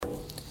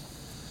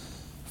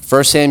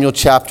1 Samuel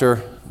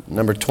chapter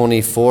number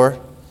 24.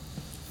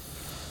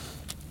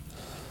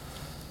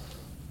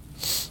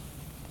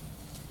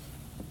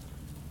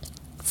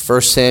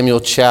 First Samuel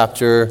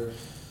chapter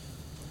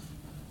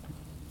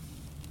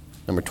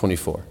number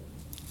 24.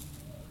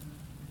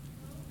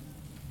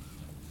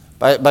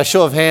 By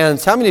show of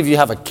hands, how many of you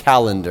have a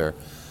calendar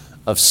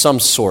of some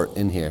sort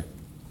in here?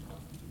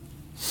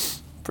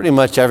 Pretty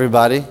much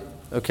everybody.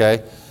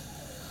 Okay.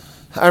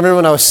 I remember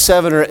when I was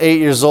 7 or 8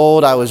 years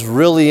old, I was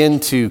really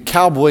into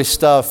cowboy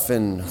stuff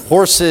and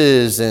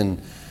horses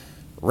and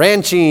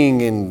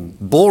ranching and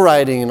bull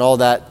riding and all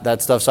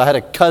that stuff. So I had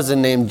a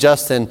cousin named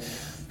Justin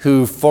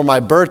who, for my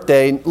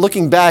birthday,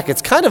 looking back,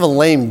 it's kind of a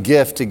lame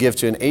gift to give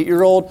to an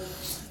 8-year-old.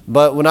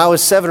 But when I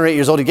was 7 or 8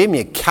 years old, he gave me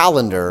a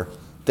calendar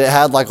that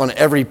had, like, on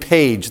every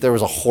page, there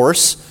was a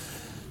horse.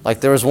 Like,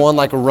 there was one,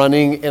 like,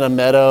 running in a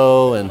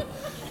meadow, and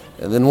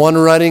then one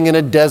running in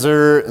a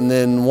desert, and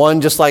then one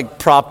just like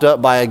propped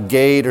up by a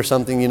gate or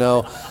something,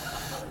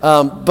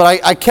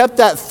 But I kept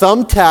that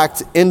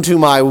thumbtacked into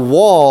my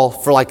wall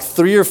for like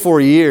 3 or 4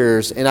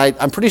 years, and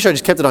I'm pretty sure I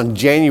just kept it on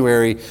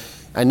January.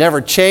 I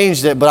never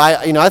changed it, but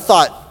I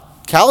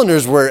thought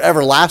calendars were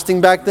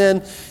everlasting back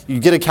then. You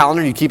get a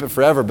calendar, you keep it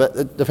forever,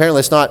 but apparently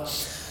it's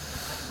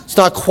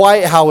not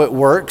quite how it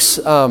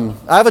works. I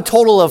have a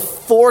total of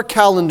 4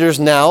 calendars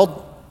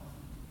now,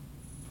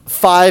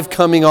 5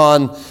 coming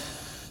on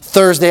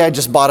Thursday. I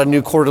just bought a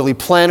new quarterly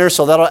planner,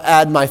 so that'll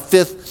add my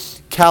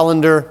 5th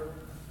calendar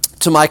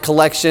to my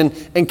collection.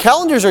 And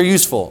calendars are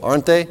useful,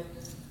 aren't they?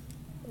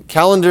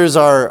 Calendars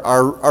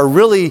are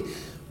really,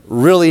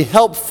 really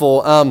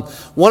helpful.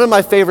 One of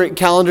my favorite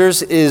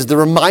calendars is the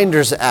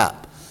Reminders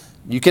app.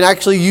 You can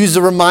actually use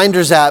the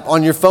Reminders app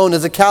on your phone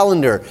as a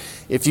calendar.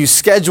 If you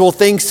schedule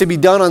things to be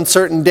done on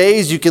certain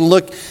days, you can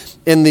look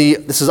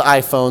this is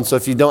iPhone, so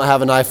if you don't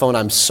have an iPhone,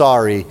 I'm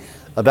sorry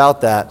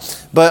about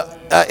that. But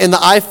in the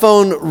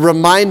iPhone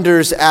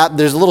Reminders app,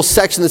 there's a little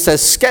section that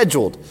says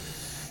scheduled.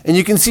 And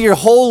you can see your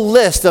whole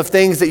list of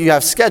things that you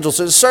have scheduled.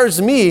 So it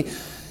serves me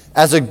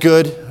as a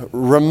good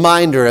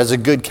reminder, as a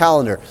good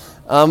calendar.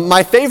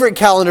 My favorite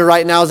calendar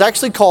right now is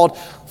actually called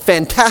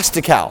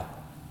Fantastical.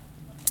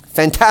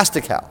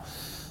 Fantastical.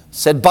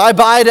 Said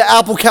bye-bye to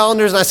Apple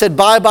calendars, and I said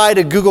bye-bye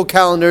to Google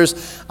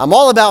calendars. I'm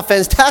all about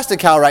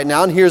Fantastical right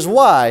now, and here's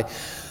why.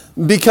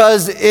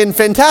 Because in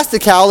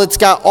Fantastical, it's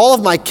got all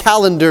of my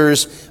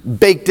calendars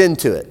baked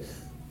into it.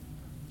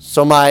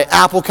 So my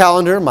Apple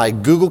calendar, my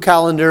Google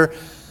calendar,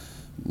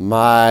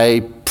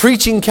 my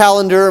preaching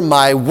calendar,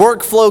 my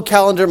workflow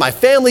calendar, my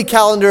family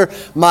calendar,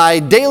 my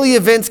daily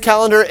events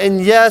calendar,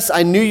 and yes,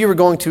 I knew you were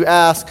going to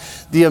ask,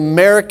 the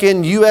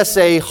American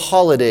USA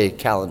holiday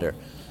calendar.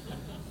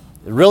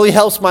 It really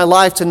helps my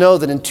life to know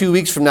that in 2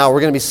 weeks from now,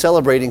 we're going to be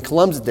celebrating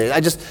Columbus Day.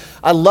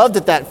 I love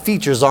that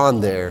feature's on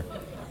there.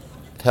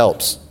 It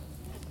helps.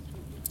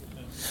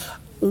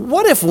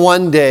 What if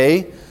one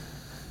day,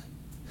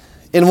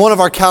 in one of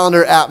our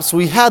calendar apps,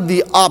 we had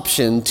the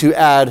option to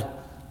add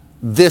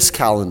this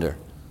calendar?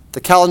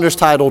 The calendar's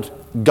titled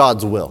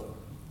God's Will.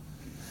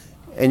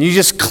 And you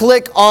just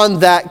click on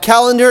that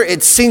calendar,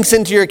 it syncs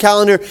into your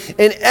calendar,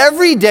 and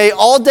every day,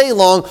 all day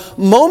long,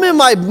 moment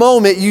by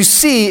moment, you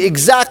see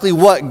exactly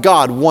what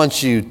God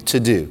wants you to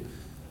do.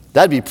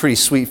 That'd be a pretty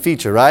sweet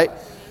feature, right?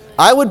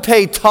 I would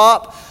pay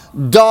top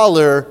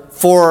dollar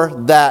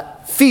for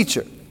that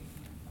feature.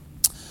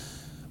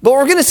 But what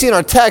we're going to see in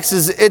our text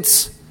is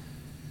it's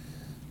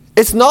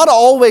not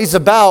always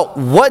about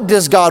what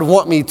does God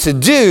want me to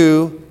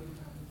do,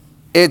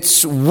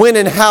 it's when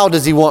and how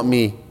does He want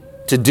me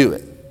to do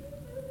it.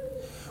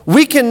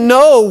 We can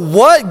know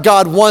what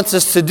God wants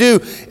us to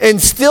do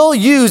and still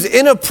use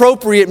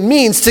inappropriate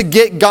means to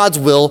get God's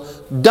will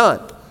done.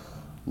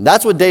 And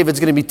that's what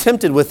David's going to be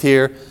tempted with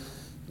here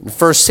in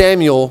 1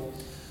 Samuel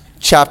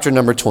chapter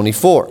number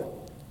 24.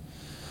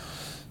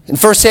 In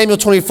 1 Samuel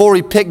 24,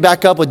 we pick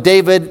back up with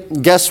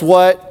David. Guess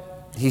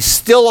what? He's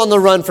still on the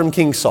run from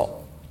King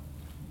Saul.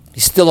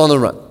 He's still on the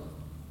run.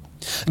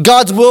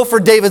 God's will for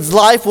David's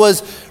life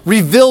was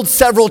revealed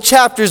several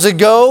chapters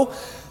ago.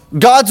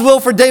 God's will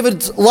for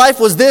David's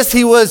life was this.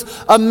 He was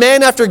a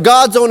man after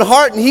God's own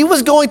heart, and he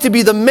was going to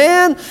be the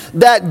man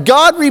that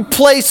God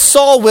replaced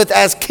Saul with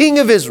as king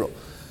of Israel.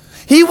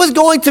 He was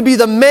going to be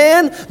the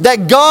man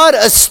that God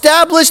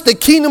established the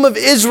kingdom of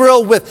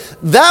Israel with.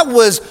 That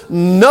was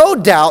no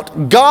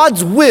doubt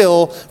God's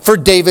will for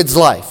David's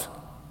life.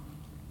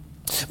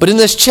 But in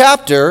this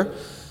chapter,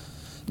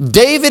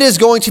 David is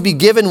going to be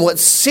given what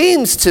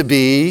seems to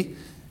be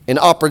an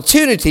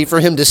opportunity for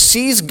him to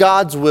seize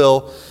God's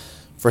will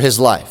for his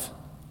life.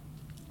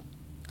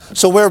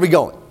 So where are we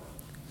going?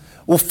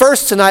 Well,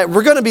 first tonight,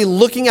 we're going to be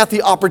looking at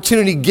the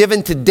opportunity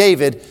given to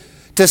David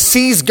to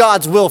seize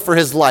God's will for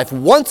his life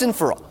once and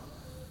for all.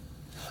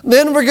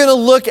 Then we're going to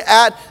look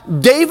at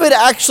David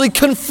actually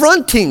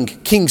confronting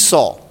King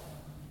Saul.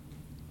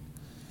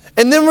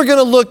 And then we're going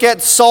to look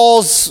at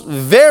Saul's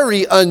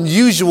very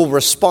unusual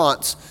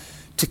response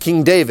to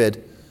King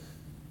David.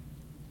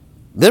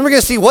 Then we're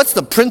going to see what's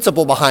the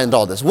principle behind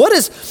all this. What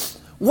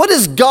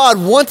is God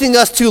wanting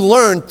us to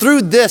learn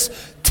through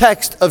this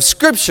text of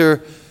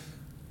Scripture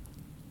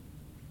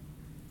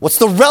What's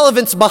the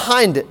relevance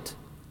behind it?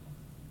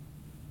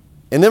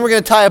 And then we're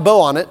going to tie a bow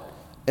on it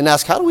and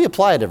ask, how do we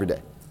apply it every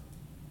day?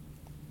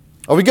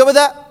 Are we good with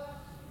that?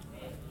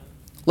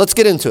 Let's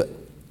get into it.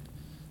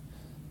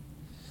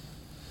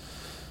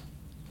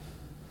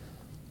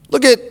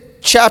 Look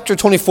at chapter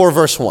 24,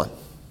 verse 1.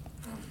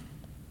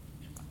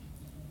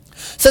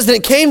 It says, "And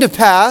it came to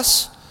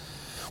pass,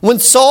 when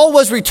Saul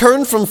was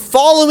returned from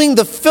following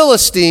the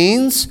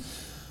Philistines,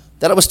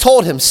 that it was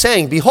told him,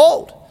 saying,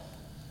 Behold,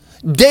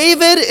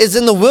 David is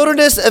in the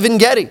wilderness of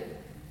En-gedi.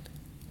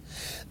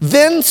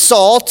 Then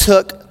Saul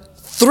took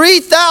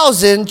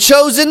 3,000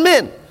 chosen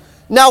men."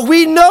 Now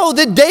we know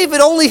that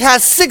David only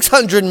has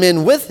 600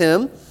 men with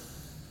him.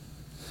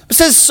 It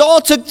says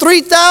Saul took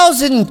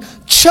 3,000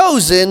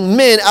 chosen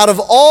men out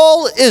of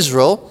all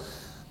Israel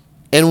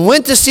and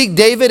went to seek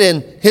David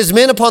and his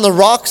men upon the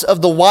rocks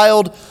of the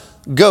wild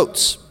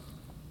goats.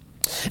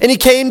 And he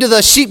came to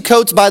the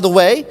sheepcotes by the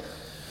way.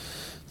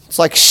 It's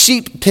like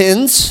sheep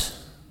pens,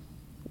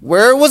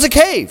 where was a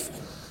cave.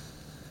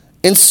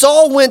 And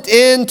Saul went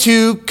in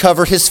to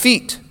cover his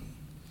feet.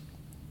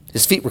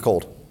 His feet were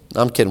cold. No,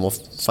 I'm kidding. We'll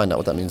find out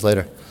what that means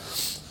later.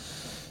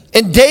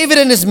 And David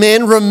and his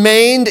men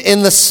remained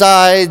in the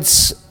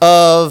sides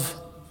of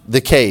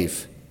the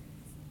cave.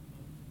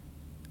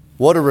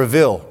 What a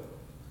reveal.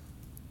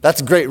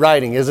 That's great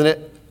writing, isn't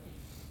it,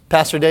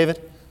 Pastor David?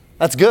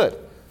 That's good.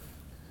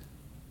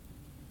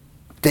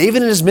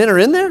 David and his men are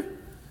in there?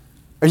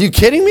 Are you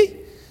kidding me?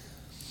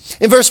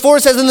 In verse 4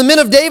 it says, "And the men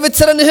of David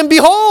said unto him,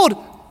 Behold,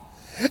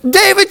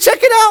 David, check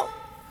it out.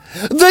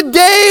 The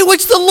day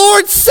which the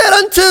Lord said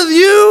unto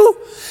you,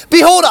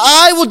 Behold,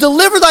 I will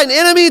deliver thine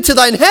enemy into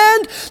thine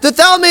hand, that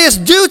thou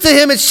mayest do to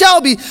him, it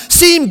shall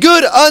seem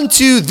good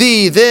unto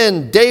thee.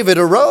 Then David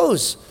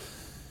arose.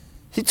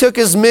 He took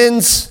his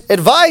men's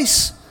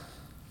advice,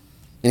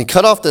 and he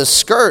cut off the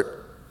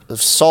skirt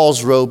of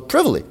Saul's robe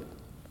privily.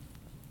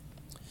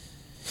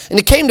 And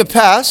it came to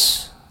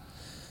pass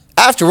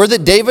afterward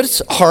that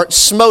David's heart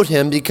smote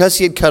him because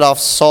he had cut off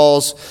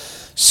Saul's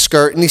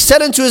skirt. And he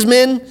said unto his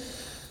men,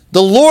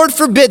 The Lord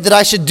forbid that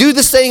I should do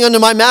this thing unto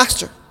my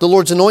master, the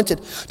Lord's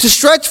anointed, to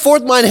stretch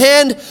forth mine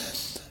hand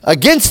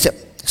against him,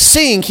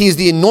 seeing he is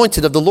the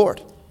anointed of the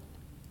Lord.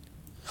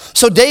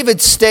 So David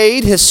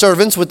stayed his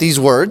servants with these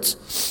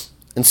words,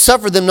 and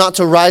suffered them not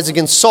to rise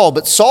against Saul.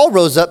 But Saul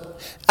rose up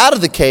out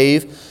of the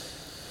cave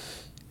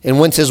and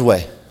went his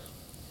way."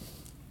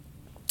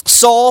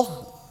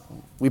 Saul,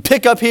 we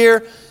pick up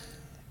here,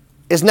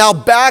 is now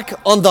back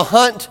on the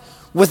hunt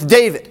with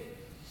David,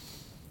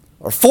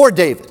 or for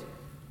David.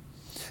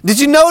 Did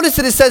you notice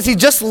that it says he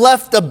just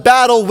left a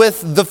battle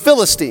with the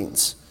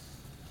Philistines?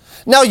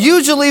 Now,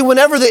 usually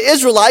whenever the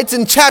Israelites,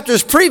 in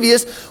chapters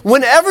previous,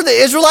 whenever the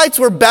Israelites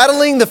were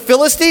battling the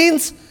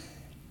Philistines,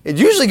 it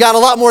usually got a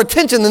lot more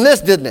attention than this,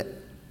 didn't it?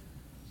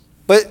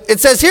 But it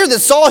says here that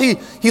Saul,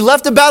 he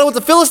left the battle with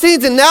the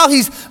Philistines, and now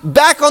he's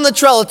back on the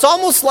trail. It's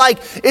almost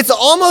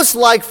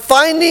like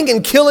finding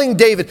and killing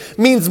David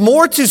means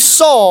more to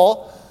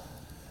Saul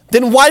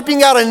than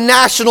wiping out a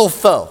national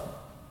foe.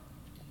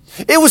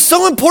 It was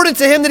so important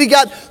to him that he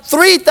got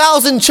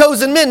 3,000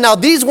 chosen men. Now,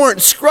 these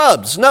weren't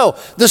scrubs. No,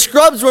 the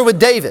scrubs were with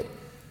David.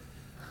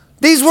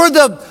 These were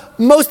the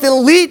most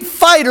elite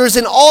fighters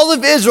in all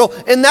of Israel,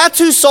 and that's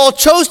who Saul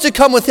chose to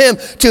come with him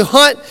to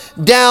hunt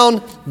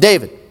down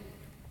David.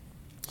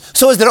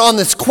 So as they're on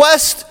this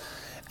quest,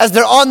 as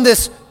they're on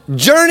this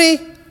journey,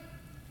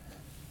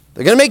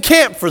 they're going to make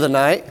camp for the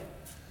night.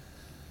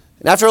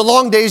 And after a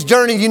long day's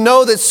journey, you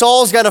know that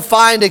Saul's got to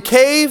find a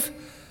cave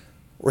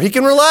where he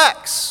can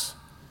relax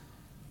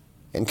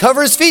and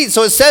cover his feet.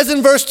 So it says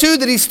in verse 2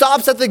 that he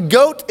stops at the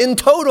goat and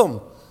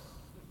totem.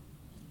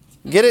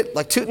 Get it?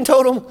 Like toot and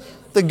totem?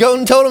 The goat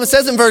and totem. It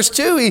says in verse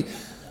 2,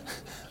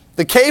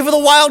 the cave of the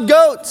wild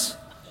goats.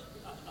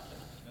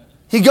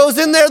 He goes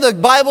in there, the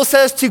Bible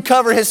says, to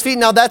cover his feet.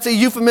 Now that's a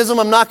euphemism.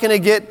 I'm not going to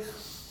get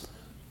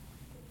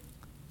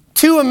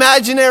too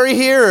imaginary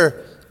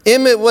here,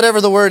 or whatever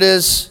the word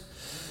is.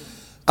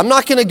 I'm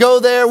not going to go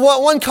there.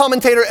 One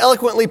commentator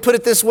eloquently put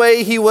it this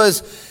way. He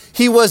was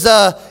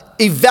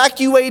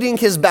evacuating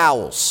his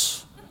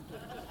bowels.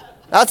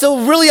 That's a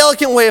really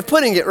eloquent way of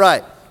putting it,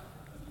 right?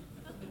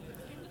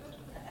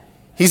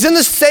 He's in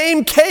the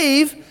same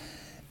cave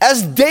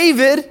as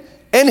David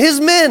and his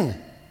men.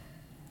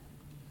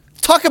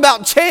 Talk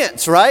about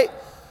chance, right?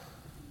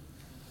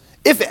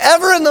 If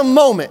ever in the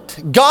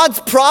moment God's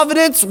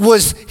providence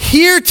was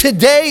here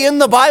today in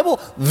the Bible,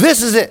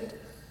 this is it.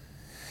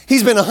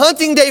 He's been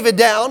hunting David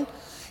down.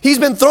 He's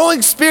been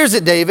throwing spears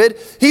at David.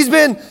 He's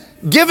been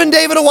giving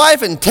David a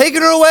wife and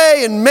taking her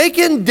away and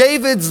making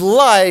David's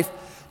life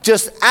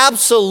just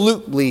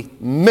absolutely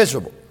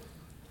miserable.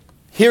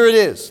 Here it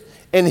is.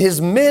 And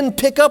his men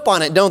pick up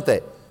on it, don't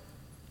they?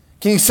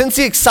 Can you sense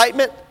the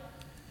excitement?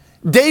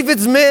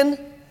 David's men,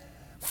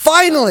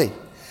 finally,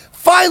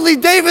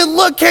 David,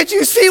 look, can't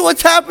you see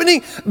what's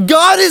happening?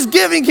 God is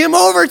giving him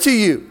over to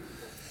you.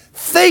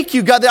 Thank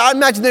you, God. I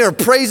imagine they are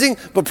praising,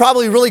 but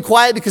probably really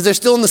quiet because they're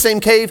still in the same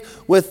cave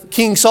with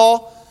King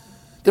Saul.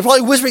 They're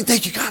probably whispering,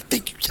 thank you, God,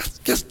 thank you.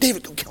 Yes,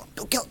 David, go kill him,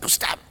 go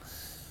stab him.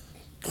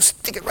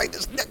 stick it right in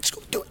his neck. Just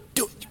go do it.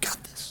 You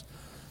got this.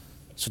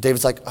 So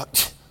David's like,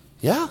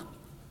 yeah,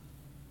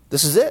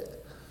 this is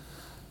it.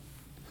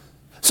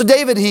 So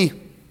David, he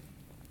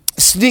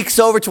sneaks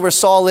over to where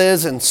Saul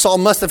is, and Saul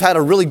must have had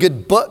a really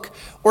good book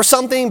or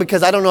something,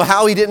 because I don't know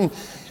how he didn't.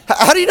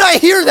 How do you not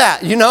hear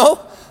that,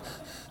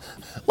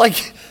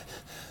 Like,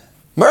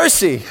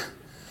 mercy.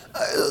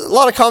 A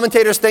lot of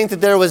commentators think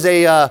that there was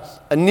a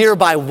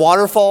nearby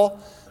waterfall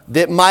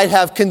that might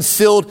have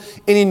concealed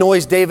any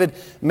noise David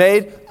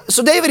made.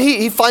 So David,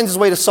 he finds his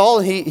way to Saul,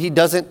 and he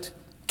doesn't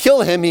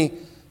kill him. He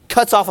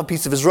cuts off a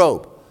piece of his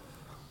robe.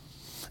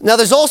 Now,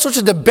 there's all sorts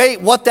of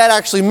debate what that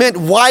actually meant,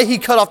 why he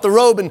cut off the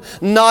robe and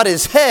not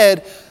his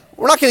head.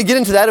 We're not going to get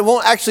into that. It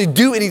won't actually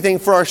do anything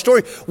for our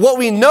story. What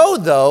we know,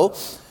 though,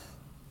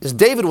 is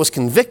David was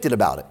convicted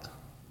about it.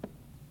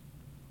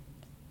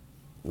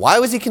 Why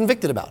was he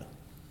convicted about it?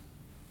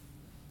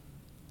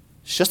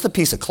 It's just a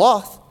piece of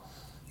cloth,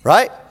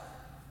 right?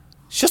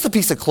 It's just a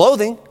piece of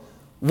clothing.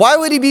 Why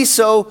would he be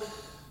so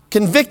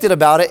convicted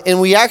about it?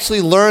 And we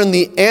actually learn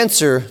the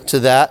answer to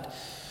that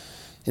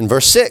in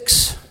verse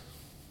 6.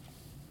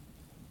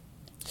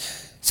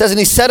 It says, and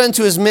he said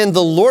unto his men,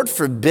 the Lord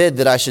forbid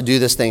that I should do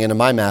this thing unto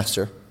my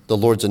master, the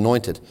Lord's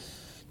anointed,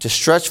 to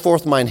stretch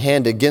forth mine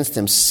hand against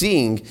him,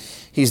 seeing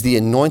he's the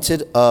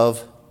anointed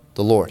of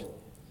the Lord.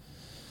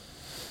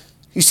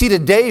 You see, to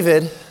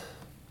David,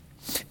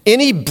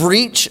 any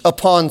breach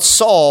upon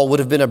Saul would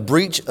have been a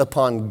breach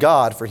upon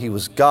God, for he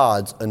was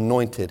God's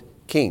anointed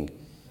king.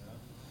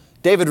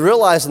 David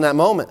realized in that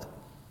moment,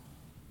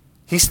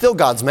 he's still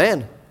God's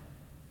man.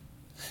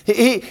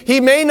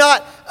 He may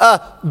not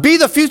be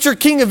the future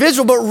king of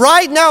Israel, but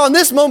right now in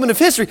this moment of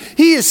history,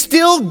 he is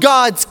still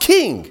God's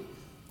king.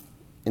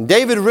 And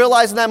David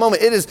realized in that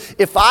moment, it is,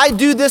 if I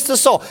do this to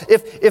Saul,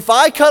 if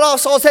I cut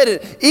off Saul's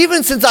head,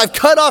 even since I've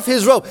cut off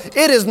his robe,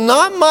 it is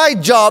not my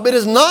job, it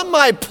is not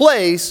my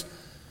place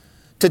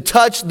to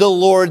touch the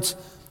Lord's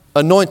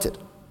anointed.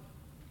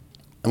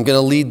 I'm going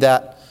to lead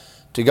that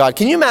to God.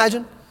 Can you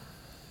imagine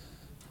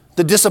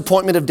the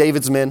disappointment of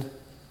David's men?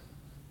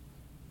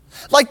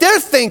 Like, they're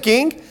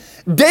thinking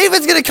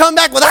David's going to come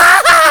back with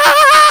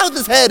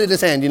his head in his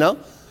hand, Look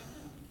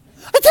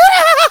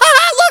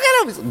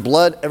at him. He's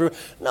blood everywhere.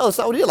 No, that's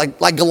not what he did.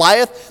 Like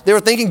Goliath, they were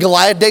thinking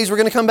Goliath days were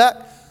going to come back.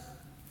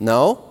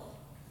 No.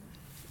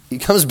 He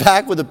comes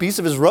back with a piece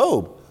of his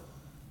robe.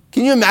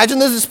 Can you imagine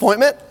the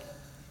disappointment?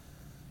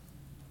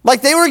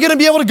 Like, they were going to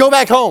be able to go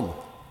back home.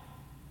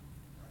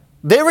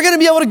 They were going to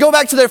be able to go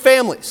back to their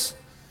families.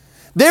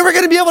 They were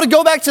going to be able to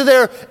go back to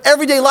their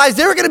everyday lives.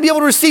 They were going to be able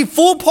to receive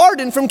full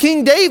pardon from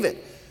King David.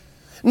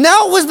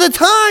 Now was the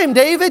time,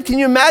 David. Can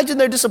you imagine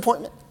their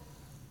disappointment?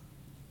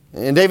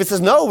 And David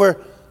says, no,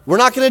 we're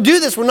not going to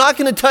do this. We're not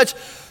going to touch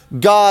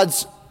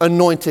God's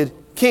anointed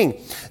king.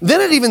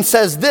 Then it even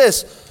says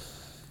this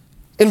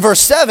in verse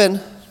 7.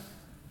 It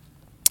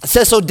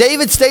says, so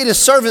David stayed his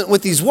servant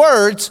with these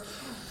words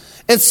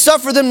and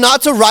suffered them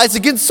not to rise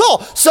against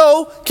Saul.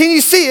 So, can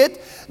you see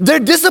it? They're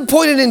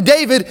disappointed in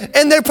David,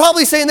 and they're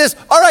probably saying this,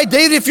 all right,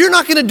 David, if you're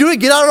not going to do it,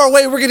 get out of our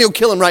way. We're going to go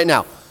kill him right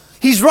now.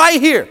 He's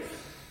right here.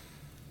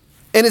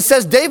 And it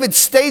says David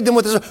stayed them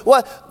with his...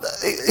 What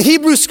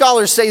Hebrew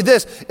scholars say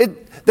this.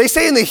 They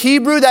say in the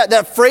Hebrew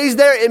that phrase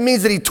there, it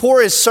means that he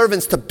tore his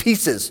servants to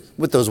pieces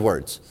with those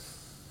words.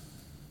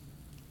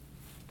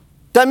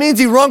 That means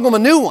he wrung them a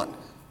new one.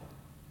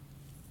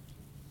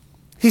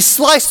 He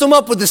sliced them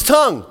up with his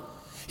tongue.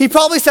 He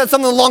probably said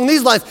something along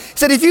these lines. He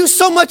said, if you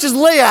so much as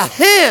lay a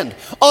hand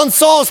on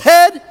Saul's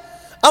head,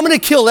 I'm going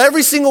to kill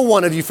every single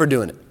one of you for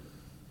doing it.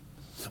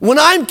 When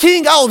I'm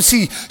king, I will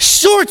see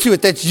sure to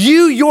it that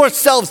you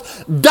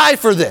yourselves die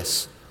for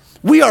this.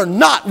 We are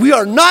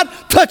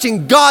not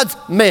touching God's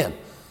man.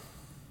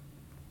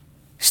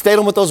 He stayed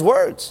on with those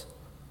words.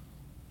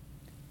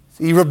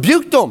 He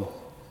rebuked them.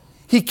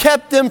 He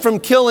kept them from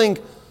killing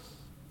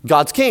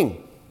God's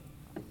king.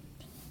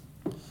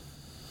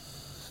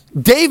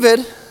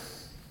 David,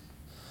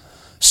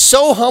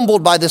 so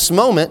humbled by this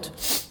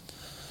moment,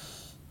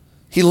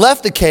 he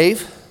left the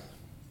cave,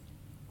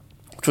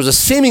 which was a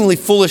seemingly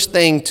foolish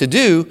thing to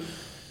do,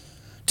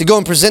 to go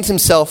and present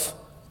himself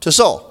to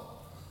Saul.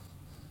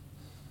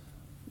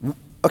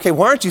 Okay,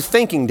 why aren't you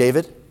thinking,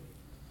 David?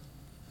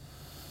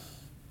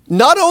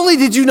 Not only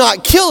did you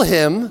not kill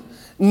him,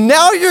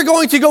 now you're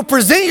going to go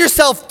present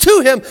yourself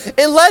to him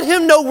and let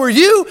him know where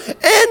you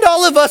and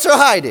all of us are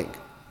hiding.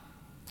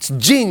 It's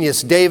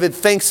genius, David.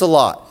 Thanks a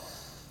lot.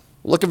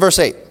 Look at verse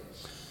 8.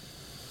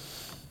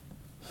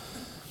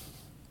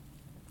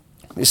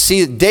 You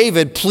see,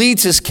 David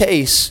pleads his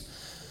case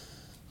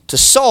to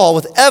Saul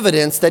with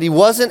evidence that he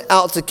wasn't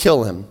out to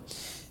kill him.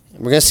 And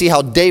we're going to see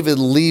how David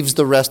leaves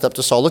the rest up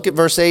to Saul. Look at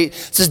verse 8. It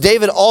says,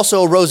 David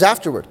also arose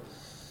afterward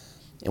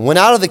and went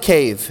out of the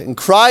cave and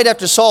cried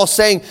after Saul,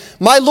 saying,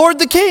 my lord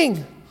the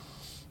king.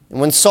 And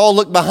when Saul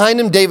looked behind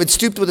him, David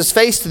stooped with his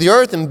face to the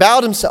earth and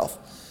bowed himself.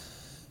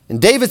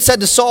 And David said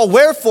to Saul,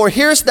 wherefore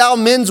hearest thou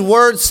men's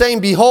words, saying,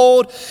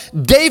 behold,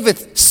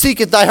 David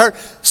seeketh thy hurt.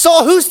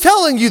 Saul, who's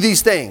telling you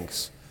these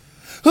things?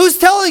 Who's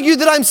telling you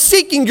that I'm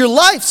seeking your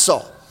life,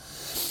 Saul?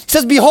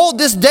 says, behold,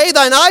 this day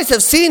thine eyes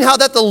have seen how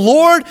that the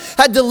Lord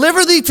had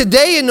delivered thee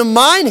today into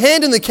mine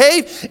hand in the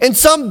cave, and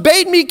some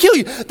bade me kill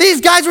you.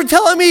 These guys were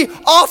telling me,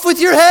 off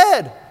with your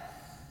head.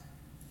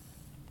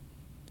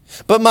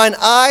 But mine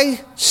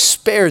eye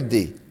spared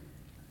thee.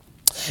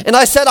 And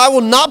I said, I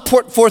will not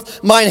put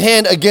forth mine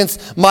hand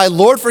against my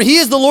Lord, for he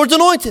is the Lord's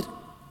anointed.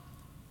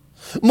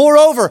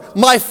 Moreover,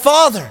 my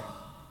father.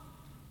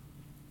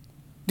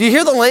 Do you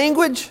hear the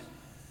language?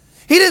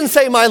 He didn't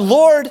say my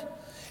Lord.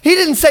 He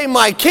didn't say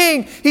my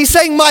king. He's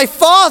saying my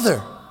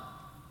father.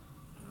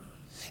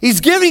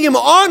 He's giving him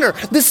honor.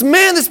 This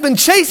man that's been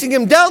chasing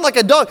him down like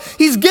a dog,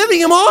 he's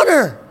giving him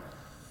honor.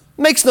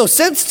 Makes no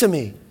sense to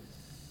me.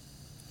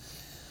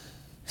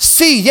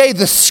 See, yea,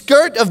 the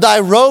skirt of thy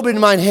robe in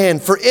mine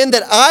hand, for in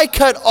that I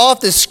cut off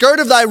the skirt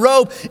of thy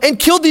robe and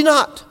killed thee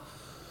not.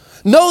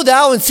 Know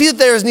thou and see that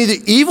there is neither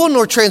evil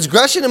nor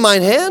transgression in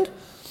mine hand,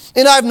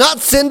 and I have not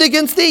sinned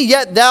against thee,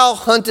 yet thou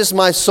huntest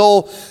my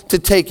soul to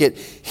take it.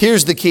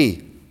 Here's the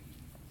key.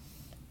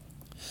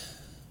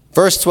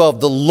 Verse 12,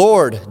 the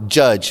Lord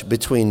judge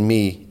between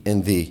me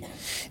and thee,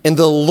 and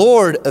the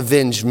Lord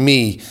avenge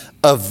me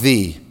of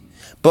thee,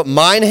 but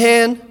mine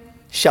hand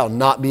shall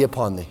not be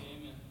upon thee.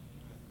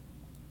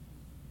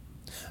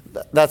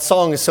 That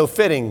song is so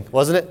fitting,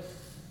 wasn't it?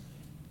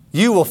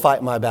 You will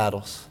fight my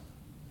battles,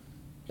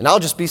 and I'll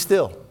just be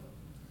still,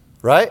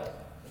 right?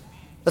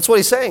 That's what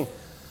he's saying.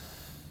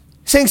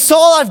 He's saying,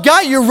 Saul, I've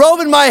got your robe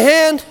in my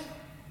hand.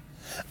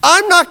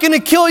 I'm not going to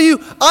kill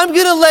you. I'm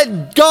going to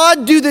let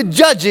God do the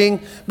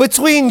judging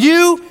between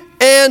you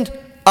and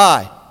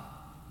I.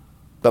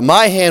 But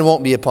my hand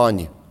won't be upon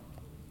you.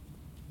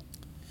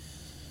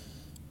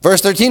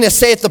 Verse 13, it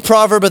saith the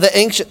proverb of the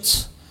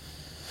ancients.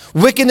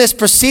 Wickedness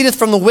proceedeth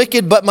from the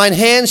wicked, but mine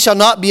hand shall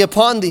not be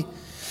upon thee.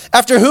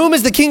 After whom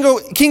is the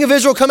king of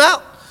Israel come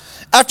out?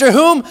 After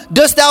whom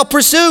dost thou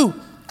pursue?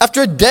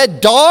 After a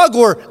dead dog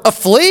or a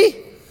flea?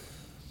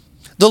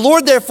 The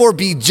Lord therefore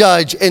be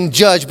judge and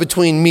judge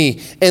between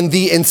me and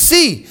thee, and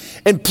see,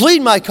 and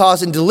plead my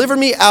cause, and deliver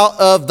me out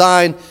of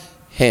thine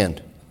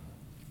hand.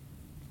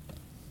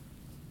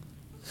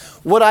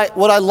 What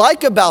I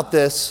like about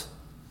this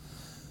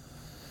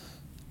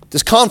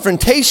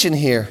confrontation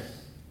here,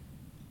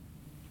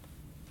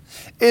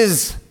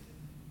 is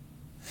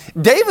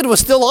David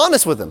was still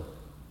honest with him.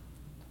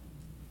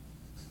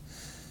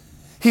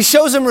 He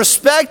shows him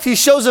respect, he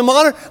shows him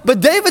honor,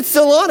 but David's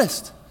still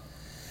honest.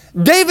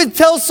 David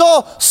tells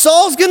Saul,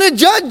 Saul's going to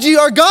judge you,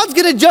 or God's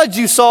going to judge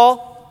you,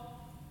 Saul.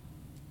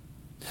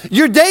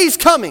 Your day's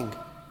coming,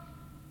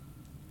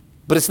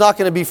 but it's not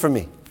going to be for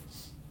me.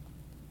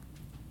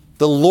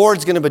 The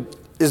Lord's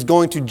is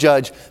going to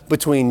judge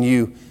between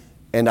you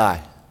and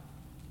I.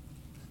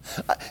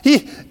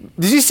 Did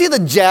you see the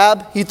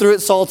jab he threw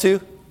at Saul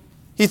too?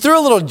 He threw a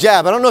little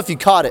jab. I don't know if you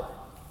caught it.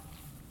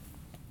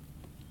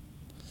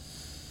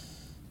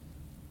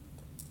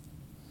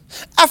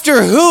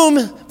 After whom,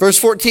 verse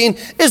 14,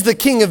 is the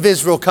king of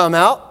Israel come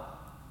out?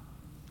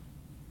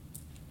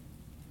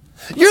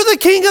 You're the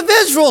king of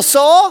Israel,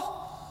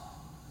 Saul.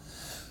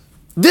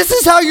 This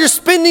is how you're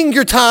spending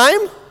your time?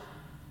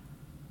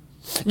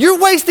 You're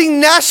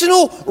wasting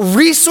national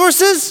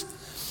resources?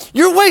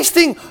 You're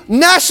wasting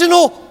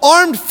national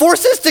armed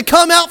forces to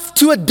come out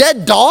to a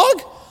dead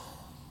dog?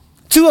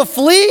 To a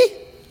flea?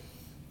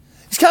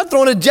 He's kind of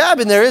throwing a jab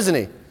in there, isn't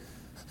he?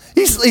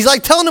 He's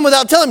like telling him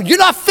without telling him, you're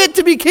not fit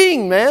to be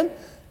king, man.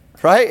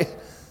 Right?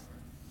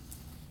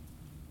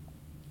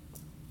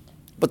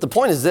 But the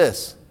point is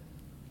this.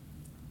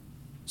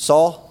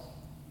 Saul,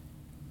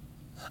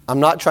 I'm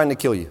not trying to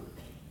kill you.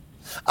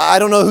 I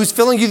don't know who's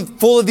filling you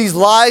full of these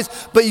lies,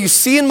 but you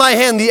see in my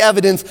hand the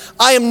evidence.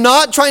 I am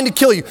not trying to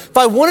kill you. If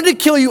I wanted to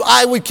kill you,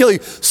 I would kill you.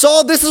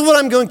 Saul, this is what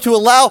I'm going to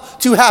allow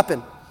to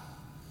happen.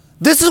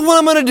 This is what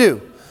I'm going to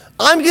do.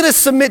 I'm going to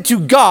submit to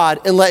God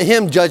and let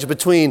him judge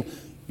between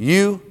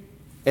you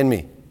and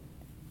me.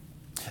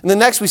 And then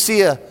next we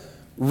see a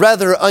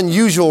rather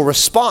unusual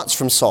response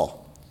from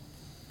Saul.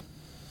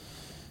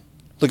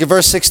 Look at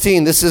verse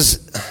 16. This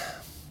is,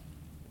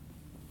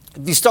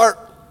 if you start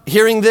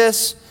hearing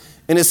this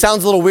and it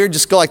sounds a little weird,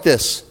 just go like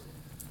this.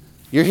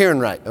 You're hearing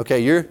right, okay?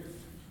 You're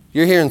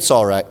hearing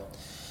Saul right.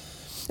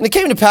 And it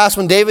came to pass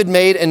when David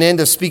made an end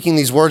of speaking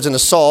these words unto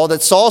Saul,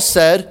 that Saul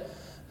said,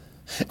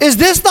 is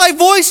this thy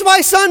voice,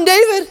 my son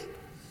David?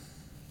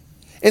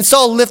 And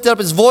Saul lifted up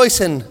his voice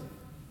and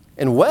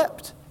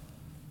wept.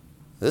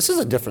 This is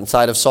a different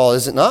side of Saul,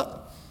 is it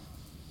not?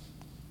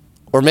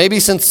 Or maybe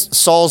since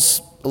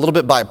Saul's a little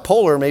bit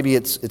bipolar, maybe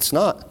it's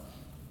not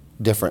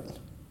different.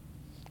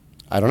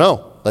 I don't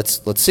know.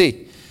 Let's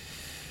see.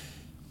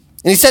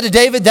 And he said to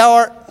David, thou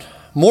art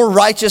more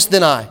righteous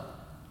than I.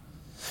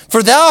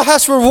 For thou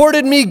hast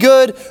rewarded me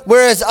good,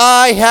 whereas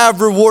I have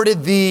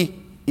rewarded thee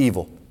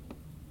evil.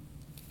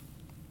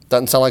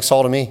 Doesn't sound like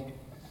Saul to me.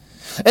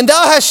 And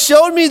thou hast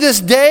showed me this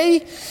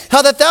day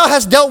how that thou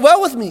hast dealt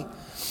well with me.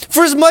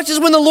 For as much as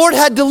when the Lord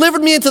had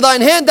delivered me into thine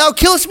hand, thou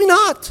killest me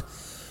not.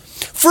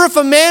 For if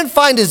a man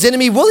find his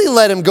enemy, will he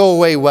let him go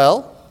away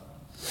well?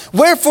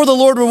 Wherefore the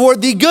Lord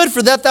reward thee good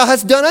for that thou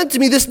hast done unto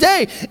me this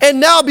day. And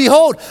now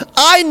behold,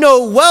 I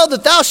know well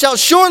that thou shalt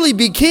surely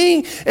be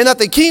king, and that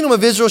the kingdom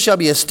of Israel shall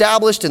be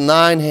established in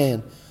thine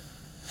hand.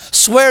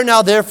 Swear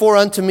now therefore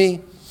unto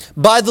me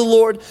by the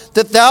Lord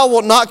that thou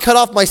wilt not cut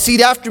off my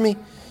seed after me,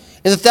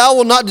 and that thou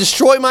wilt not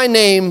destroy my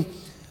name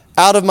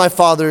out of my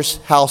father's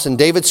house. And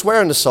David sware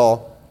unto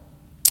Saul,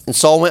 and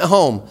Saul went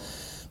home.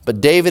 But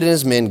David and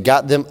his men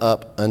got them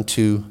up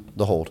unto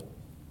the hold.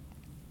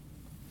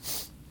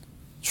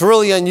 It's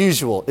really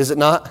unusual, is it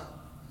not?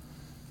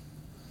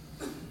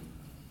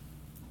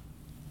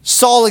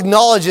 Saul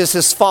acknowledges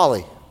his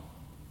folly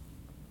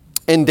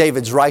in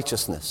David's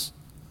righteousness.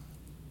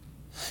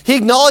 He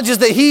acknowledges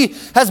that he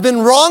has been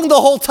wrong the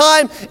whole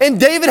time, and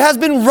David has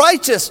been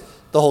righteous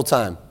the whole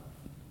time.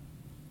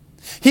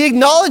 He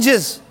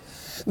acknowledges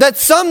that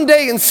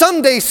someday and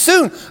someday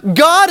soon,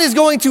 God is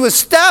going to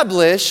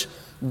establish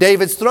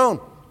David's throne.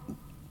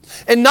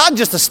 And not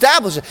just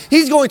establish it,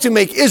 he's going to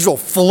make Israel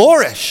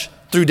flourish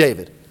through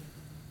David.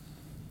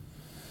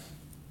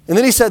 And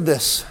then he said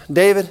this,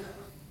 David,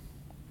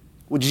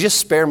 would you just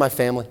spare my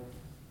family?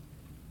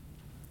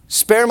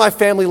 Spare my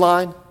family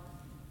line?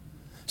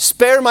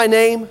 Spare my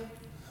name?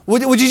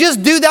 Would you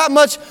just do that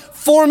much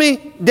for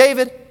me,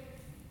 David?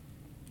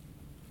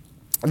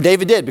 And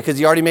David did, because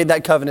he already made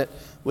that covenant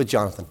with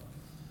Jonathan.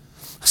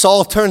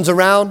 Saul turns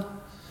around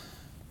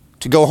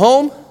to go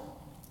home.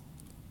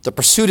 The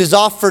pursuit is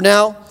off for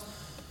now.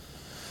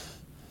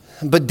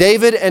 But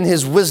David and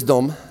his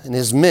wisdom and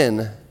his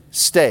men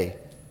stay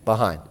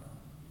behind.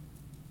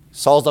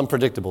 Saul's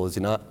unpredictable, is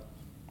he not?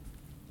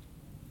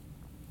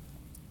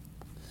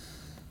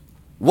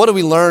 What do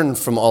we learn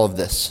from all of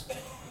this?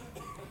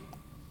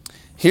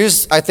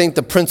 Here's, I think,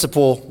 the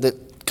principle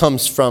that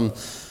comes from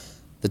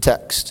the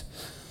text.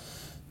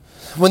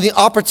 When the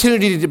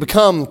opportunity to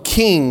become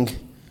king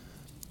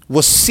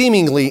was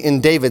seemingly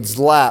in David's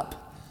lap,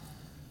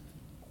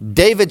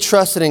 David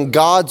trusted in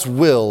God's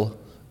will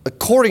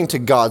according to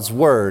God's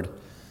word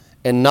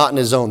and not in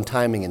his own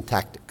timing and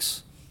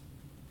tactics.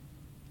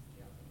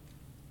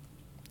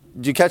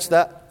 Did you catch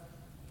that?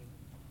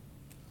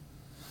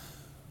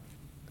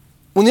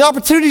 When the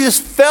opportunity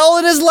just fell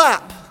in his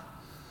lap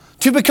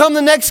to become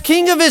the next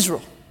king of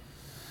Israel,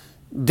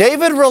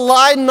 David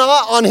relied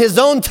not on his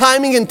own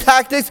timing and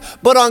tactics,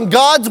 but on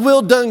God's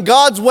will done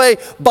God's way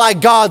by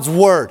God's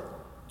word.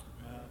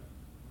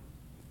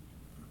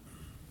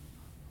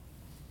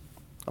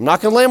 I'm not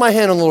going to lay my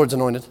hand on the Lord's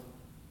anointed.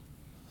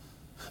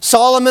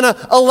 Saul, I'm going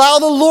to allow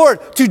the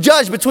Lord to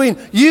judge between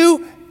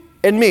you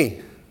and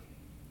me.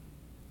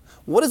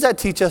 What does that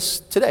teach us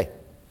today?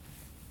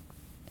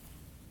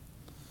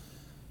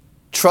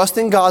 Trust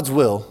in God's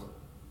will,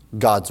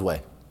 God's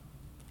way.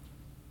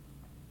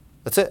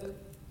 That's it.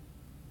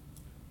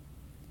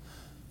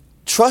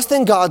 Trust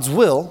in God's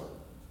will,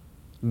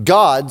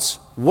 God's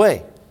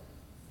way.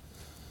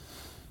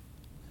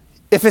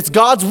 If it's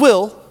God's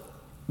will,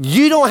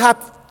 you don't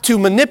have to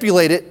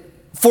manipulate it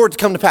for it to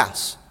come to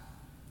pass.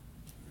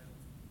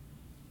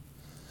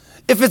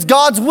 If it's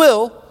God's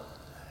will,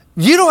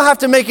 you don't have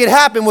to make it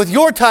happen with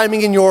your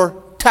timing and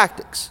your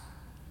tactics.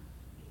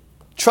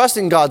 Trust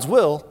in God's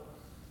will,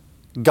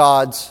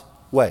 God's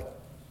way.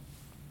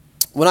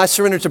 When I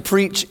surrendered to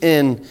preach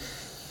in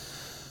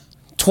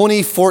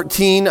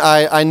 2014,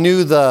 I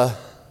knew the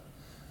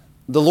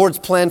Lord's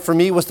plan for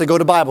me was to go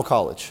to Bible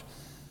college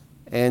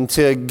and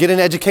to get an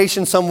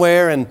education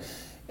somewhere and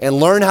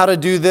learn how to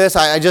do this.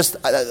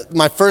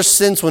 My first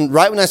sense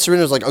right when I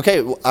surrendered was like, okay,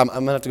 I'm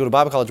going to have to go to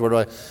Bible college.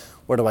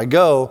 Where do I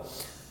go?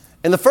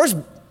 And the first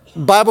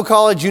Bible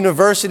college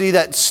university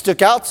that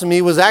stuck out to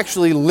me was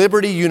actually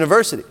Liberty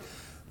University.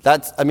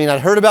 I'd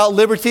heard about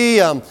Liberty.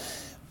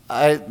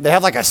 They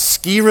have like a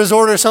ski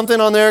resort or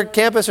something on their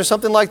campus or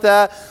something like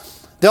that.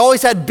 They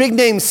always had big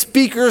name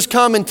speakers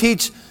come and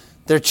teach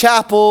their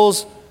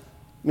chapels.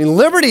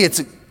 Liberty, it's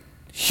a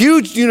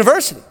huge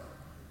university.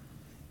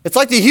 It's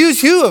like the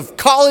who's who of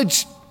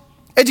college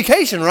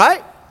education,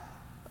 right?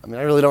 I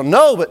really don't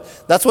know,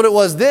 but that's what it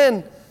was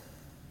then.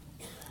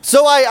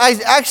 So I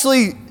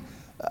actually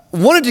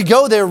wanted to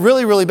go there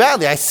really, really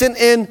badly. I sent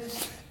in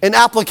an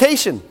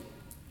application.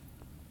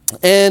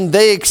 And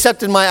they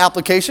accepted my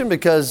application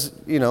because,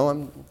 I'm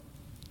an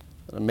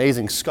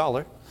amazing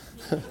scholar.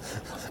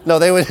 No,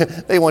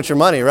 they want your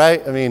money,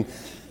 right?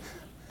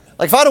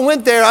 If I'd have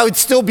went there, I would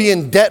still be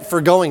in debt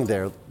for going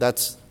there.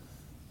 That's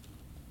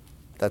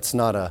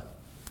not an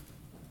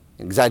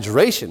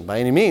exaggeration by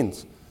any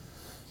means.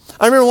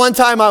 I remember one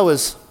time I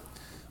was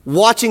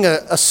watching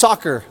a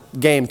soccer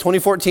game,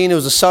 2014. It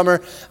was the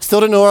summer. Still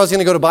didn't know where I was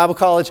going to go to Bible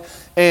college.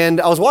 And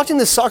I was watching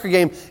this soccer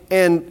game,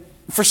 and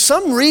for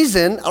some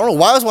reason, I don't know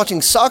why I was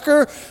watching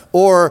soccer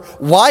or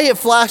why it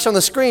flashed on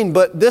the screen,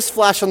 but this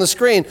flashed on the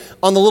screen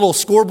on the little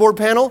scoreboard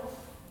panel,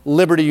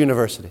 Liberty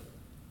University.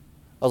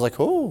 I was like,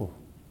 oh,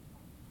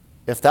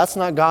 if that's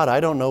not God, I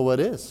don't know what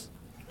is.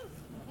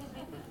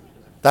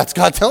 That's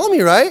God telling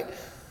me, right?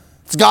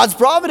 It's God's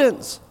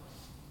providence.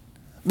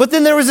 But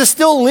then there was this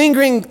still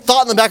lingering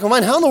thought in the back of my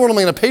mind, how in the world am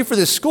I going to pay for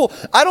this school?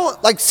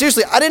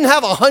 Seriously, I didn't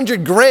have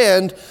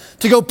 $100,000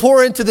 to go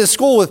pour into this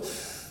school with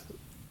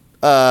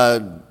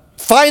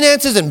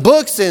finances and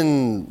books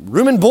and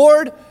room and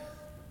board.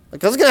 I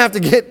was going to have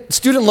to get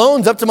student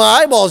loans up to my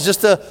eyeballs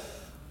just to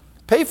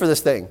pay for this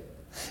thing.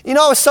 I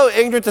was so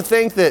ignorant to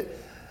think that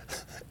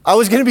I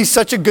was going to be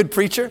such a good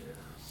preacher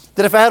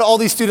that if I had all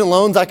these student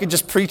loans, I could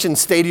just preach in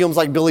stadiums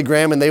like Billy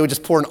Graham and they would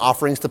just pour in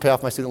offerings to pay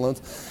off my student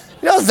loans.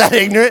 I was that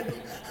ignorant.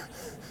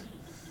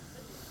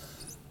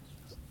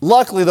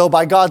 Luckily, though,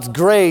 by God's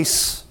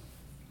grace,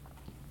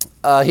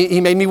 he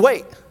made me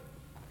wait.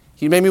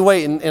 He made me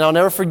wait. And I'll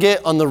never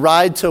forget, on the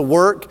ride to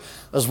work,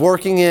 I was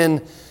working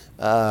in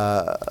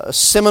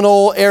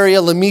Seminole area,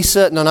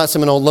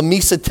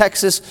 Lamesa,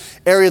 Texas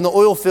area in the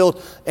oil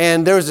field.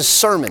 And there was a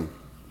sermon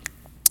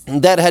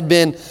that had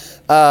been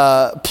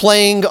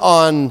playing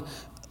on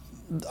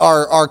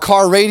our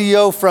car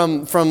radio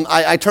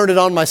I turned it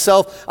on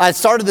myself. I had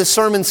started this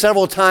sermon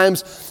several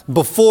times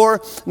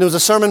before. And it was a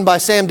sermon by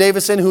Sam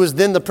Davison, who was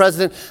then the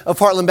president of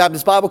Heartland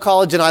Baptist Bible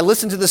College. And I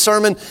listened to the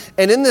sermon,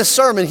 and in this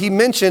sermon, he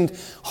mentioned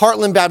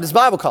Heartland Baptist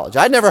Bible College.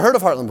 I'd never heard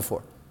of Heartland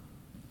before.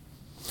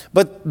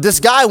 But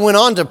this guy went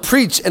on to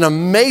preach an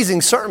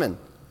amazing sermon.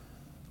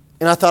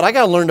 And I thought, I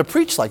got to learn to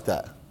preach like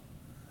that.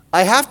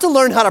 I have to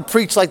learn how to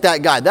preach like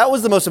that guy. That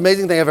was the most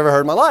amazing thing I've ever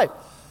heard in my life.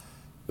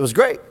 It was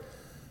great.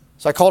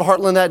 So I called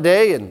Heartland that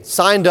day and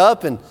signed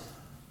up, and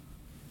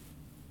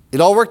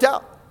it all worked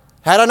out.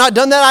 Had I not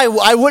done that,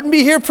 I wouldn't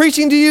be here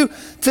preaching to you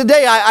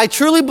today. I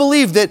truly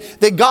believe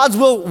that God's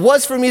will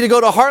was for me to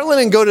go to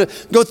Heartland and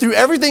go through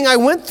everything I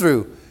went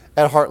through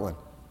at Heartland.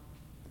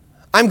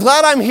 I'm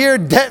glad I'm here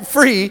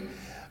debt-free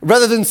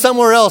rather than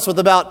somewhere else with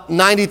about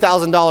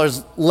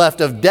 $90,000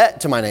 left of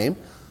debt to my name.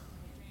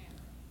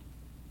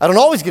 I don't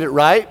always get it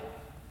right.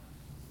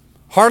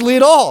 Hardly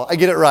at all I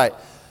get it right.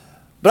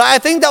 But I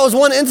think that was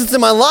one instance in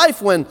my life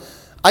when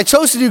I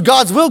chose to do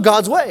God's will,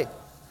 God's way.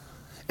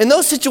 And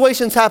those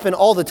situations happen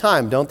all the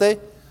time, don't they?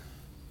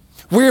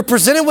 Where you're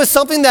presented with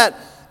something that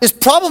is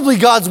probably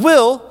God's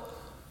will,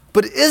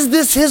 but is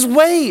this His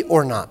way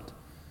or not?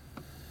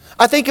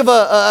 I think of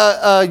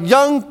a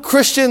young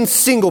Christian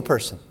single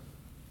person.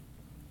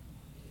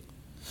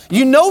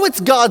 You know it's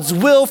God's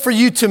will for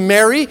you to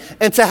marry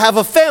and to have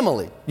a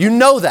family. You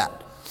know that.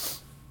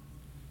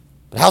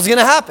 But how's it going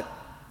to happen?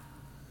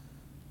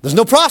 There's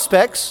no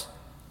prospects.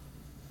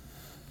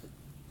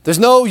 There's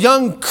no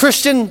young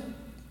Christian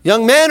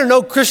young man or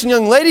no Christian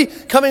young lady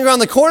coming around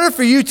the corner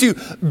for you to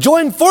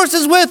join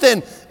forces with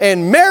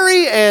and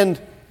marry and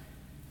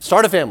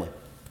start a family.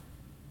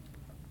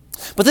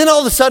 But then all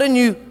of a sudden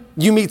you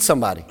meet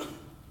somebody.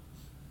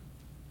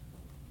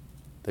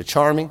 They're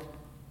charming.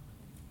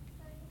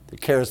 They're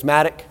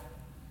charismatic.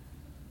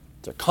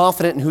 They're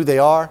confident in who they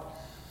are.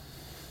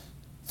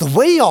 The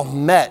way y'all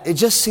met, it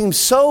just seems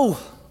so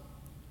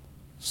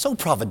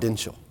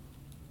providential.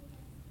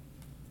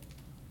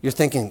 You're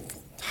thinking,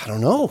 I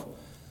don't know.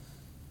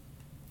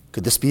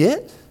 Could this be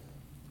it?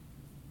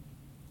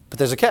 But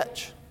there's a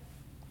catch.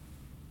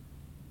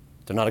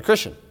 They're not a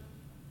Christian.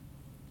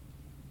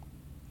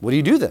 What do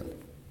you do then?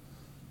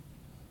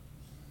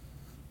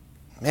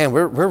 Man,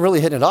 we're really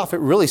hitting it off. It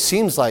really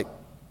seems like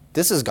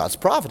this is God's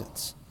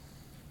providence.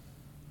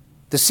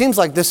 This seems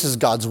like this is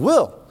God's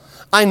will.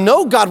 I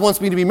know God wants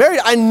me to be married.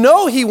 I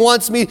know He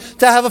wants me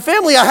to have a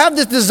family. I have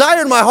this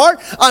desire in my heart.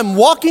 I'm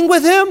walking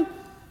with Him.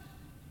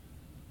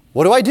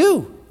 What do I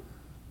do?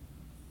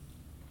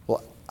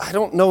 Well, I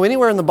don't know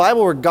anywhere in the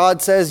Bible where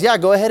God says, yeah,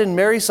 go ahead and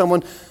marry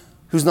someone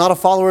who's not a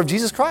follower of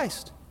Jesus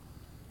Christ.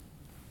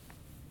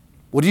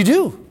 What do you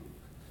do?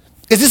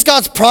 Is this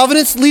God's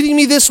providence leading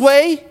me this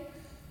way?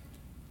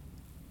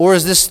 Or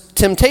is this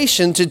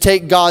temptation to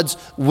take God's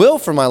will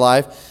for my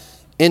life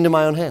into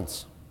my own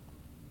hands?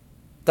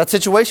 That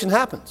situation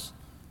happens.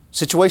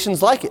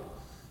 Situations like it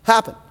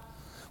happen.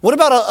 What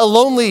about a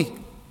lonely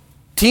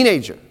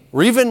teenager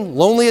or even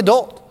lonely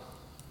adult?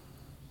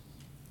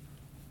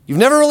 You've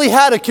never really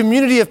had a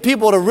community of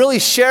people to really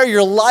share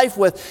your life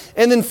with.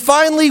 And then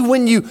finally,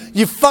 when you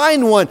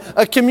find one,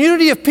 a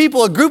community of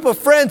people, a group of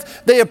friends,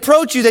 they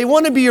approach you, they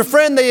want to be your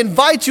friend, they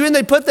invite you in,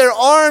 they put their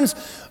arms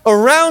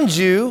around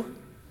you,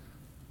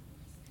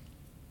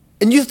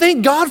 and you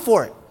thank God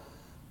for it.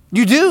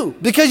 You do,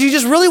 because you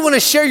just really want to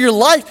share your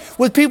life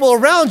with people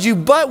around you.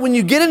 But when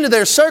you get into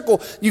their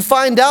circle, you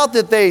find out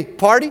that they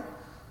party,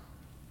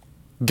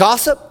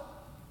 gossip,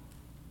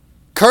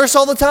 curse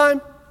all the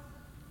time.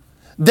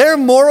 Their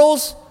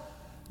morals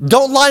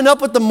don't line up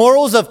with the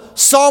morals of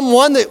Psalm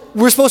 1 that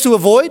we're supposed to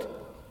avoid.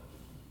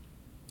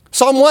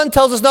 Psalm 1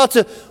 tells us not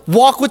to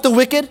walk with the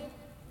wicked,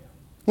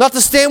 not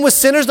to stand with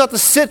sinners, not to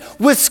sit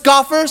with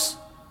scoffers.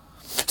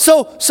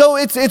 So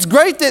it's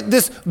great that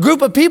this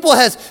group of people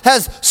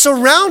has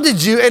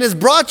surrounded you and has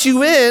brought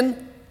you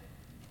in.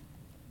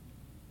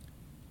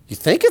 You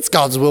think it's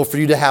God's will for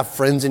you to have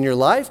friends in your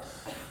life.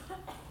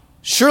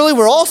 Surely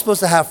we're all supposed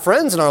to have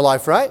friends in our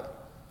life, right?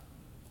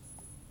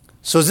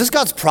 So is this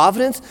God's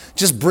providence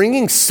just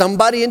bringing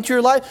somebody into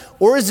your life?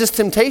 Or is this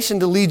temptation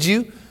to lead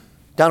you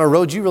down a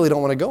road you really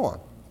don't want to go on?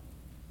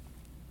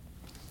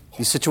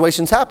 These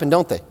situations happen,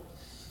 don't they?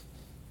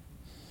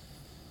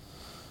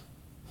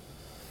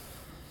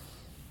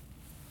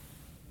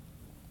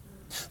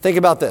 Think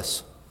about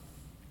this.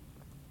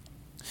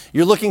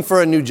 You're looking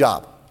for a new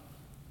job.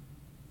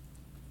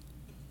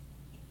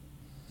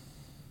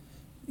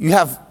 You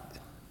have,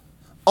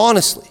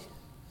 honestly,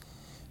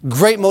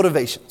 great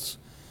motivations.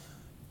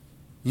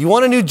 You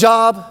want a new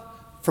job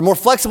for more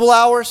flexible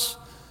hours,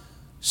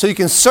 so you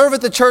can serve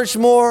at the church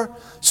more,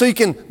 so you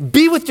can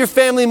be with your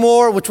family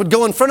more, which would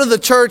go in front of the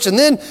church, and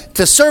then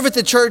to serve at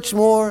the church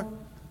more.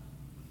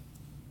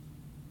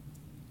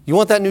 You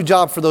want that new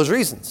job for those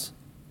reasons.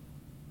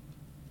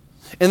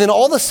 And then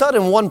all of a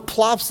sudden, one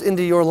plops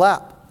into your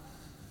lap.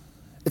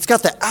 It's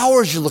got the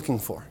hours you're looking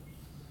for.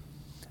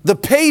 The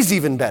pay's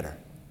even better.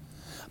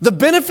 The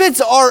benefits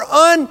are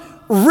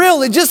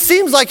unreal. It just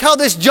seems like how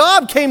this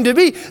job came to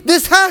be.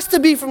 This has to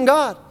be from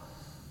God.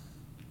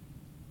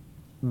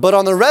 But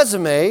on the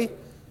resume,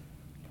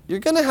 you're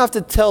going to have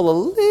to tell a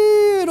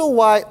little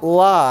white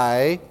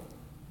lie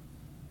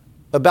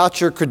about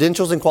your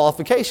credentials and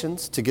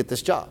qualifications to get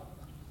this job.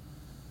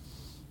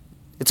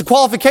 It's a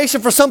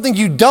qualification for something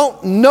you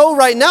don't know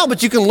right now,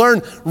 but you can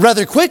learn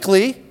rather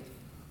quickly.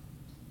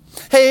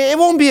 Hey, it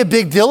won't be a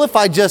big deal if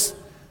I just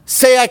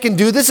say I can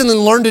do this and then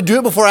learn to do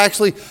it before I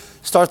actually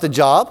start the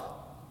job.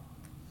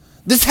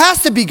 This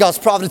has to be God's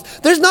providence.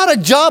 There's not a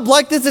job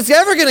like this that's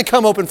ever going to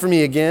come open for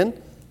me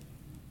again.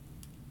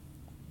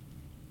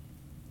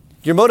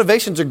 Your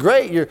motivations are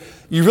great. You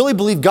really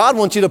believe God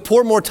wants you to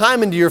pour more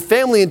time into your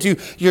family, into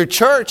your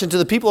church, into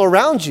the people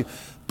around you.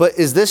 But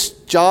is this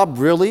job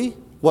really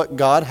what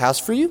God has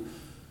for you?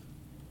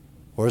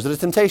 Or is it a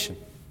temptation?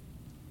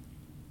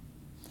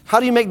 How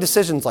do you make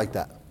decisions like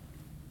that?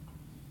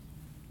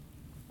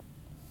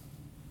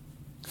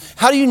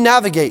 How do you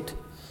navigate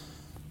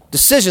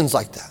decisions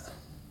like that?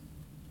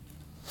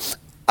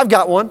 I've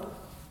got one.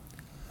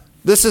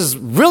 This is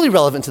really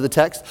relevant to the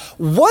text.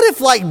 What if,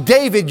 like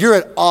David, you're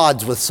at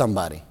odds with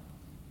somebody?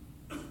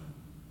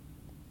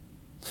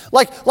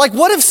 Like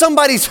what if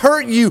somebody's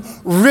hurt you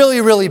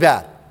really, really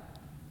bad?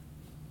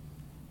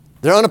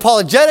 They're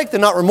unapologetic, they're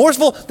not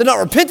remorseful, they're not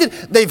repentant,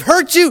 they've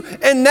hurt you,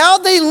 and now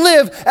they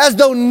live as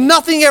though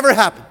nothing ever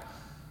happened.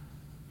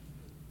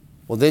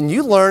 Well, then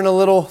you learn a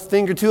little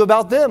thing or two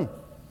about them.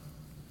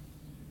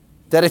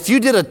 That if you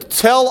did a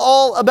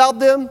tell-all about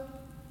them,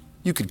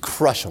 you could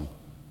crush them.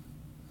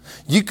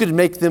 You could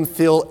make them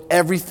feel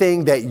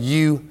everything that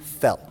you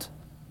felt.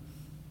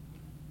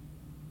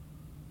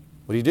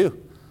 What do?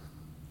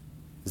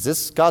 Is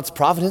this God's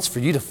providence for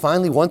you to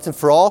finally, once and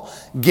for all,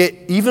 get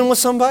even with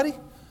somebody?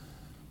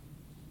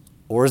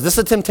 Or is this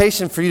a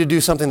temptation for you to do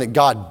something that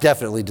God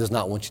definitely does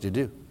not want you to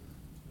do?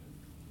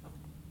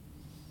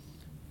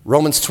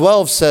 Romans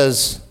 12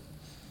 says,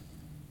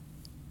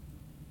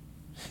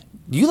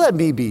 you let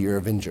me be your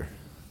avenger.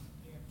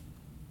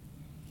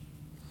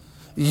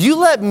 You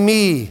let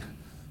me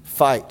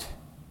fight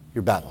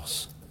your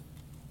battles.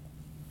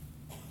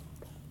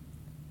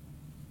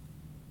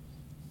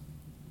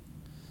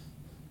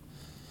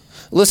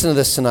 Listen to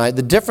this tonight.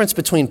 The difference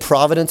between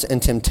providence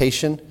and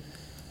temptation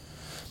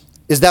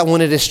is that when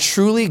it is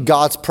truly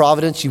God's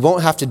providence, you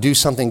won't have to do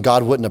something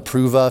God wouldn't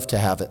approve of to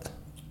have it.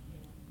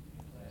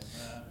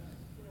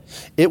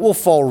 It will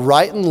fall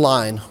right in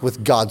line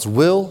with God's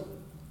will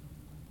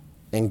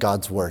and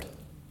God's word.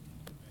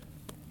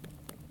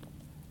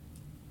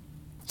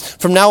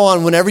 From now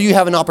on, whenever you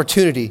have an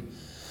opportunity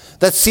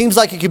that seems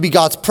like it could be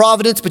God's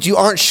providence, but you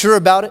aren't sure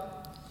about it,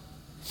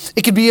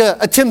 it could be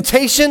a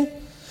temptation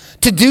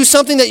to do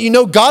something that you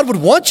know God would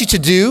want you to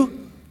do,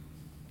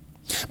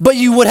 but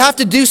you would have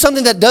to do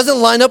something that doesn't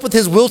line up with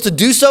His will to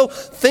do so.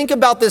 Think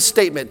about this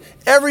statement.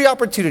 Every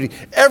opportunity,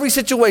 every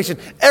situation,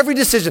 every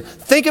decision.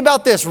 Think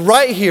about this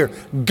right here.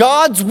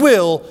 God's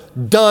will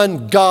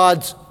done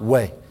God's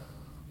way.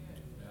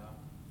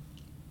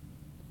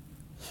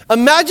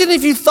 Imagine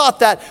if you thought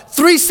that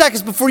 3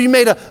 seconds before you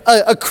made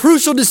a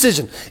crucial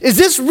decision. Is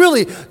this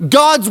really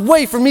God's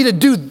way for me to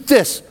do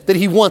this that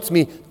He wants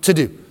me to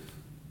do?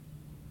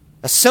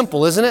 That's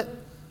simple, isn't it?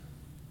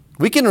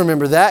 We can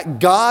remember that.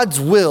 God's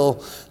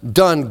will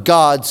done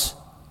God's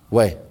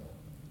way.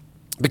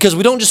 Because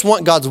we don't just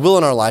want God's will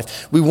in our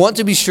life. We want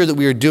to be sure that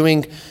we are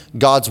doing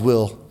God's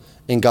will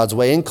in God's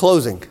way. In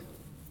closing,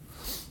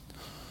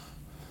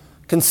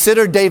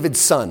 consider David's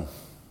son.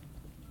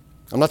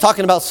 I'm not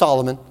talking about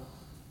Solomon.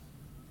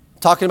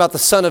 Talking about the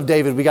son of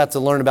David we got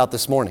to learn about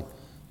this morning,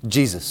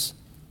 Jesus.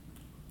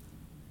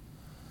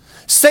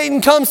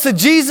 Satan comes to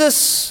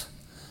Jesus.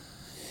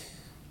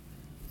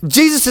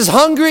 Jesus is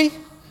hungry.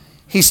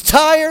 He's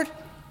tired.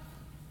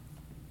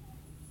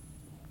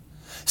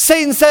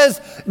 Satan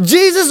says,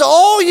 Jesus,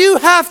 all you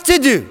have to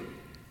do.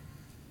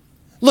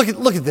 Look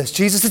at this,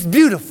 Jesus. It's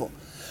beautiful.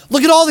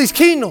 Look at all these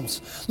kingdoms.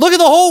 Look at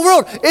the whole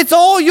world. It's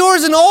all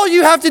yours, and all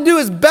you have to do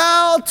is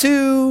bow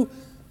to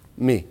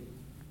me.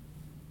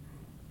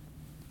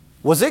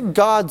 Was it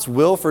God's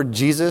will for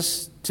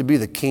Jesus to be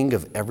the king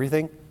of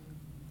everything?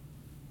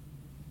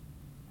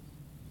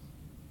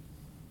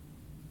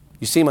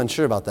 You seem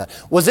unsure about that.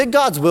 Was it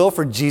God's will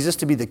for Jesus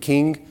to be the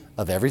king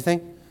of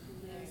everything?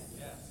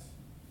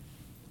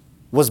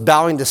 Was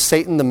bowing to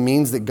Satan the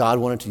means that God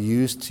wanted to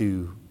use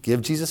to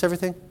give Jesus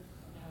everything?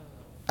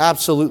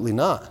 Absolutely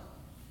not.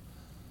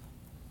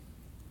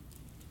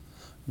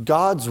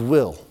 God's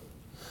will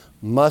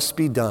must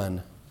be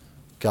done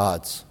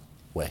God's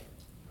way.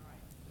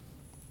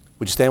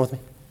 Would you stand with me?